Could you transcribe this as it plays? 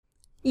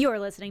You're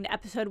listening to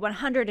episode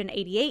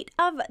 188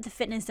 of the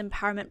Fitness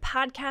Empowerment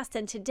Podcast,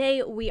 and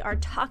today we are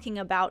talking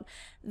about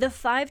the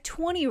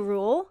 520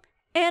 rule,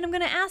 and I'm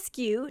going to ask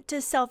you to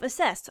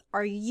self-assess.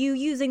 Are you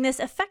using this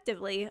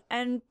effectively,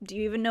 and do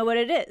you even know what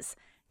it is?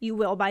 You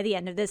will by the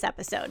end of this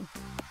episode.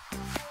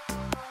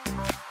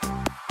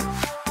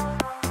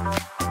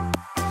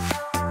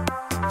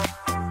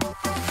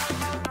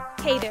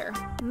 Hey there,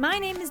 my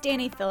name is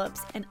Dani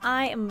Phillips, and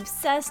I am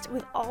obsessed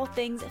with all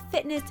things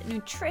fitness,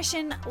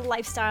 nutrition,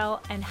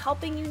 lifestyle, and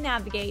helping you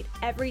navigate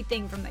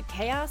everything from the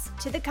chaos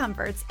to the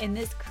comforts in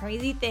this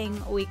crazy thing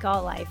we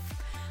call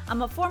life.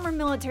 I'm a former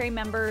military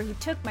member who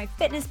took my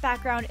fitness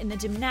background in the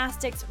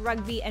gymnastics,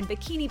 rugby, and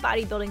bikini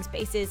bodybuilding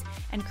spaces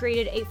and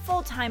created a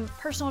full-time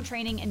personal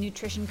training and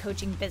nutrition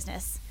coaching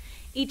business.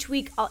 Each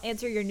week, I'll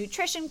answer your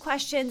nutrition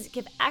questions,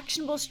 give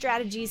actionable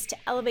strategies to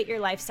elevate your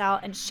lifestyle,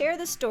 and share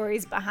the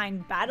stories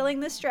behind battling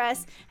the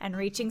stress and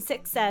reaching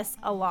success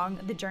along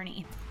the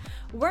journey.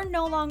 We're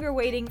no longer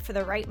waiting for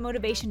the right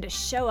motivation to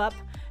show up,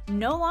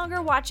 no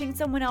longer watching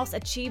someone else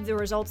achieve the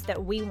results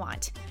that we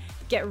want.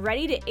 Get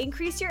ready to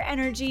increase your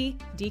energy,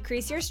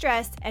 decrease your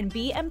stress, and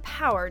be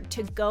empowered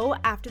to go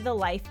after the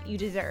life you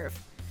deserve.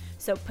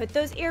 So put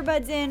those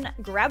earbuds in,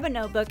 grab a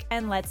notebook,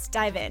 and let's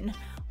dive in.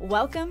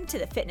 Welcome to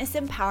the Fitness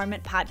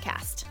Empowerment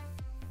Podcast.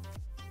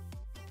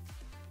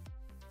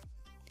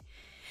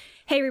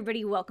 Hey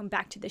everybody, welcome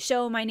back to the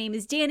show. My name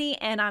is Dani,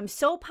 and I'm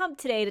so pumped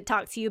today to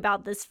talk to you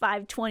about this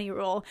 520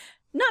 rule.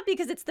 Not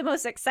because it's the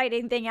most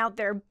exciting thing out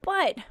there,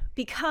 but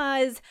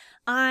because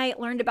I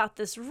learned about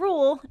this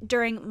rule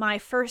during my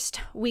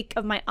first week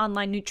of my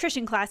online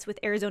nutrition class with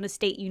Arizona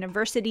State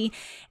University.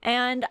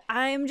 And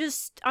I'm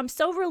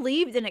so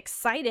relieved and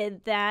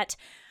excited that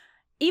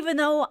even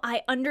though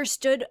I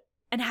understood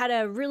and had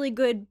a really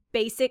good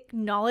basic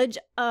knowledge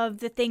of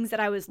the things that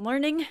I was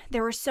learning,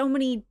 there were so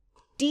many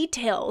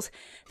details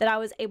that I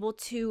was able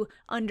to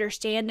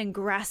understand and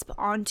grasp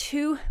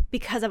onto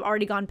because I've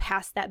already gone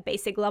past that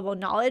basic level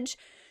knowledge.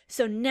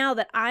 So now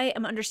that I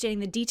am understanding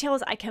the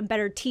details, I can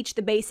better teach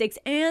the basics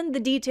and the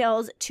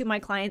details to my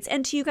clients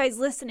and to you guys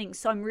listening.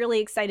 So I'm really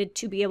excited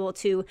to be able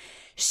to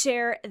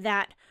share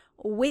that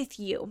with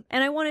you.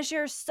 And I want to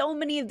share so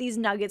many of these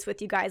nuggets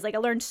with you guys. I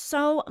learned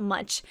so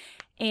much,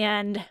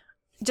 and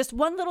just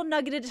one little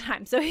nugget at a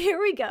time. So here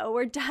we go.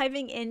 We're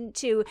diving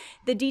into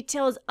the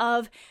details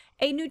of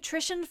a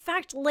nutrition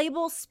fact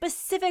label,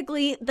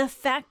 specifically the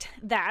fact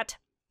that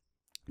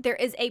there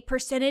is a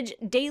percentage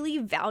daily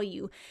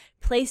value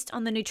placed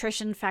on the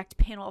nutrition fact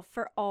panel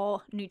for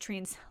all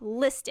nutrients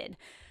listed.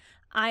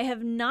 I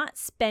have not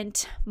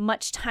spent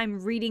much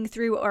time reading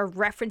through or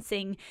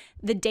referencing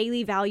the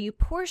daily value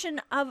portion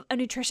of a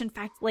nutrition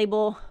fact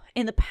label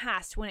in the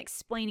past when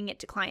explaining it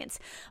to clients,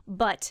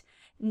 but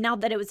now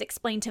that it was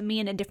explained to me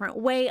in a different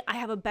way, I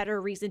have a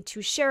better reason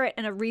to share it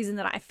and a reason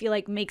that I feel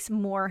like makes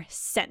more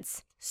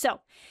sense.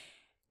 So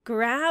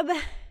grab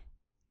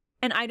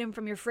an item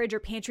from your fridge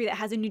or pantry that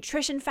has a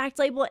nutrition fact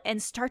label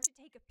and start to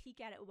take a peek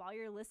at it while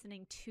you're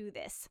listening to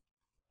this.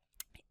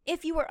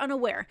 If you are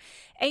unaware,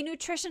 a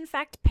nutrition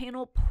fact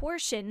panel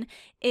portion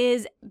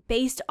is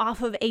based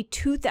off of a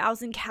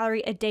 2,000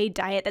 calorie a day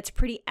diet that's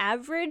pretty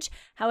average.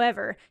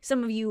 However,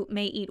 some of you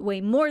may eat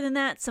way more than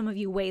that, some of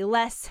you way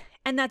less.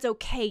 And that's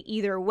okay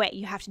either way.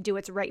 You have to do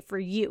what's right for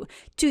you.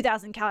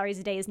 2,000 calories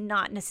a day is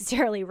not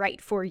necessarily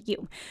right for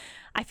you.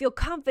 I feel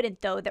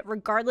confident, though, that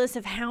regardless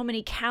of how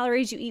many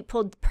calories you eat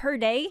per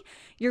day,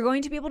 you're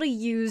going to be able to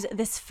use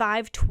this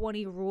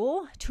 520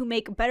 rule to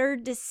make better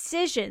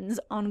decisions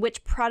on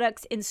which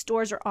products in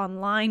stores or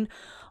online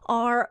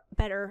are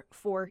better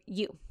for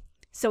you.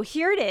 So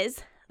here it is,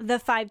 the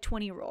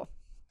 520 rule.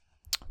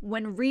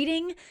 When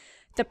reading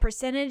the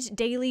percentage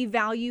daily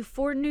value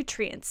for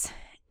nutrients,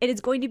 it is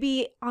going to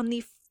be on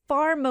the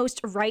far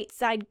most right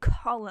side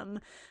column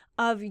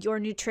of your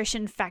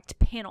nutrition fact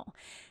panel.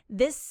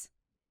 The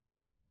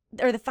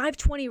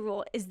 520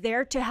 rule is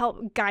there to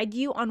help guide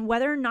you on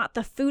whether or not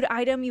the food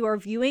item you are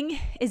viewing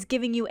is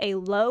giving you a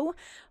low,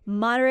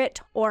 moderate,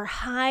 or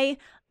high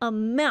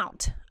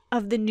amount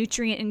of the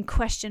nutrient in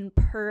question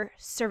per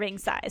serving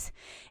size.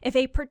 If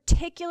a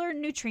particular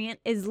nutrient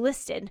is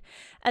listed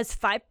as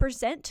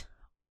 5%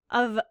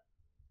 or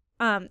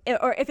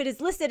if it is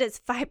listed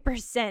as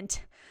 5%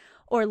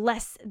 or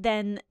less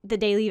than the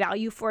daily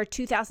value for a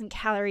 2,000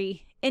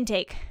 calorie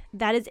intake,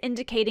 that is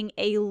indicating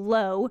a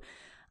low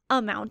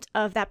amount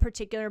of that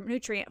particular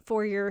nutrient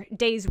for your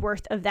day's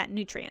worth of that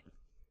nutrient.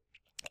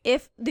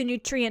 If the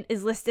nutrient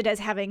is listed as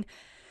having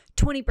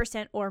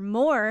 20% or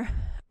more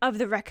of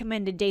the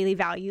recommended daily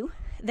value,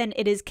 then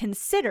it is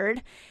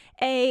considered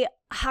a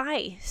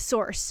high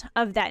source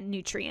of that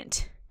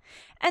nutrient.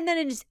 And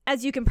then,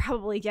 as you can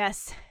probably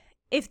guess,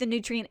 if the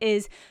nutrient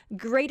is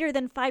greater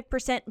than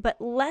 5% but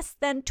less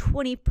than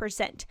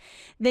 20%,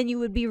 then you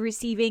would be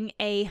receiving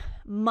a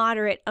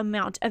moderate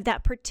amount of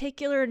that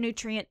particular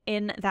nutrient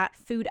in that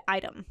food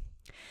item.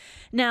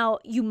 Now,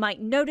 you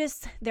might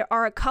notice there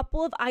are a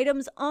couple of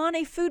items on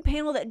a food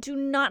panel that do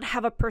not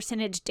have a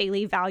percentage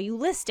daily value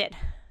listed.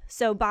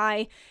 So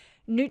by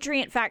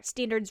nutrient fact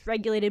standards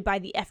regulated by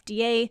the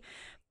FDA,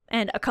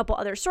 and a couple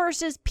other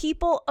sources,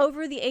 people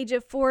over the age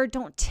of 4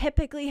 don't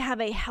typically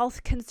have a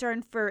health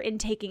concern for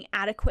intaking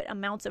adequate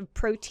amounts of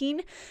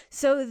protein,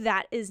 so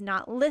that is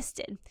not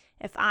listed.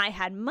 If I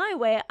had my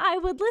way, I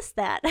would list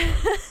that.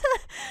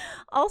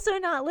 Also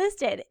not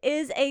listed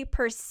is a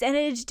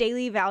percentage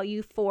daily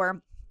value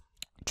for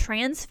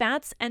trans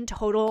fats and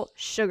total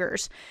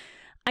sugars.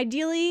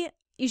 Ideally,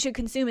 you should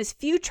consume as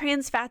few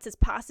trans fats as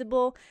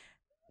possible.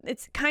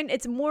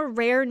 It's more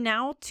rare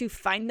now to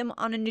find them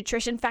on a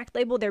nutrition fact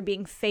label. They're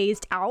being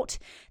phased out.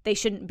 They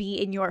shouldn't be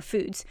in your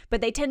foods,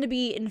 but they tend to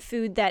be in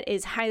food that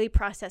is highly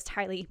processed,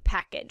 highly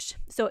packaged.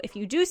 So if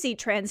you do see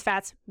trans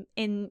fats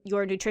in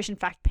your nutrition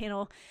fact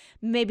panel,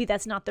 maybe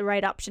that's not the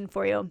right option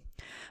for you.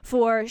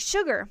 For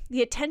sugar,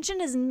 the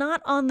attention is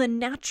not on the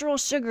natural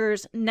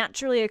sugars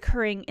naturally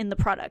occurring in the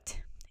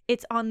product.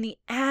 It's on the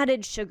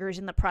added sugars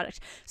in the product.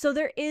 So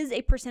there is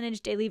a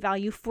percentage daily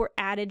value for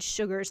added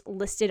sugars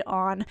listed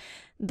on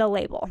the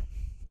label.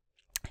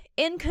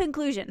 In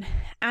conclusion,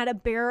 at a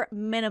bare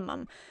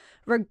minimum,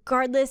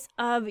 regardless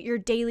of your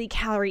daily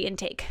calorie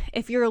intake,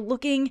 if you're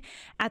looking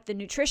at the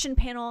nutrition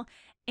panel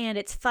and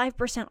it's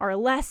 5% or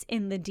less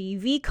in the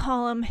DV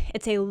column,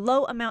 it's a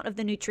low amount of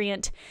the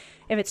nutrient.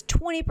 If it's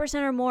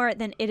 20% or more,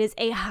 then it is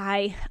a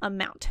high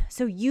amount.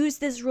 So use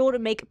this rule to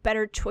make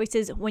better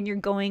choices when you're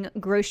going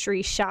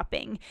grocery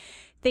shopping.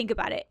 Think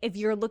about it. If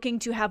you're looking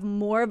to have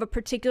more of a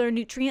particular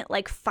nutrient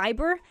like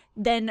fiber,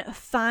 then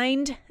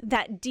find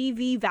that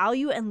DV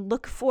value and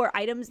look for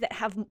items that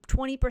have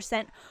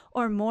 20%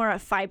 or more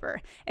of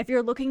fiber. If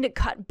you're looking to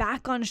cut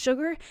back on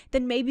sugar,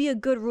 then maybe a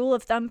good rule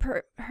of thumb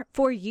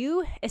for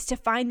you is to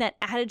find that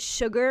added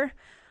sugar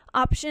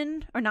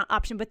option, or not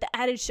option, but the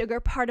added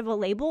sugar part of a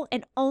label,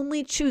 and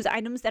only choose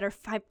items that are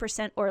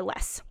 5% or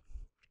less.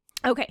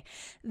 Okay,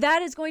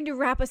 that is going to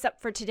wrap us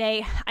up for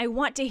today. I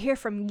want to hear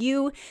from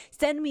you.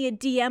 Send me a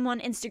DM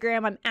on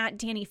Instagram. I'm at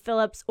Danny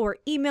Phillips, or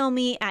email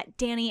me at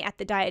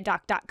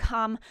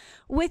danny@thedietdoc.com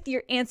with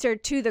your answer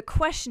to the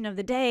question of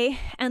the day,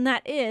 and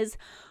that is,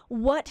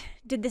 what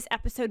did this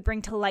episode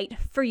bring to light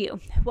for you?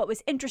 What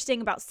was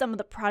interesting about some of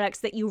the products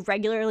that you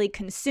regularly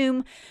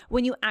consume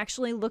when you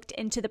actually looked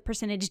into the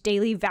percentage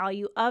daily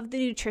value of the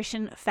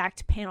nutrition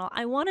fact panel?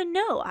 I want to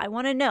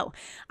know.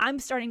 I'm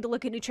starting to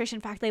look at nutrition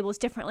fact labels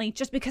differently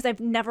just because I've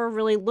never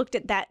really looked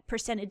at that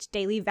percentage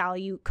daily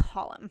value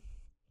column.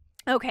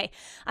 Okay,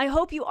 I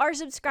hope you are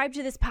subscribed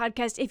to this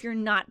podcast. If you're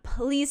not,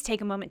 please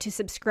take a moment to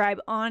subscribe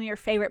on your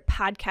favorite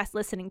podcast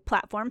listening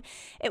platform.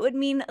 It would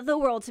mean the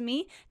world to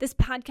me. This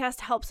podcast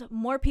helps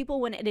more people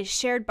when it is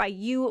shared by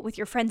you with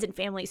your friends and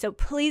family. So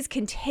please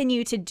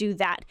continue to do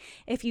that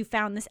if you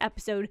found this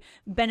episode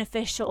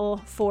beneficial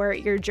for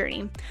your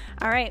journey.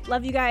 All right,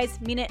 love you guys,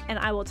 mean it, and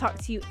I will talk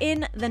to you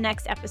in the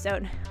next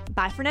episode.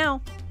 Bye for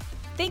now.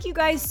 Thank you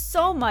guys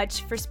so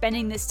much for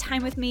spending this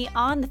time with me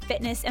on the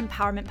Fitness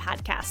Empowerment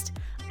Podcast.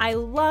 I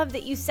love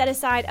that you set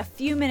aside a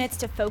few minutes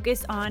to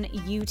focus on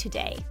you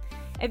today.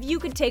 If you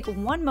could take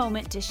one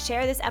moment to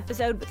share this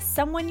episode with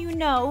someone you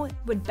know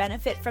would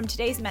benefit from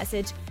today's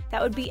message, that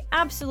would be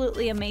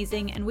absolutely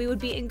amazing, and we would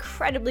be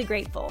incredibly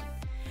grateful.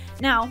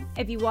 Now,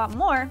 if you want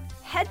more,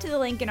 head to the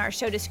link in our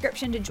show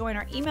description to join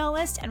our email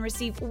list and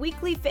receive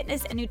weekly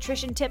fitness and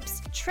nutrition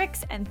tips,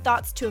 tricks, and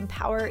thoughts to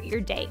empower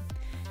your day.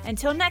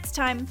 Until next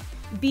time,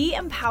 be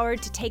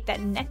empowered to take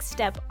that next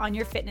step on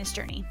your fitness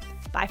journey.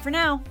 Bye for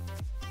now.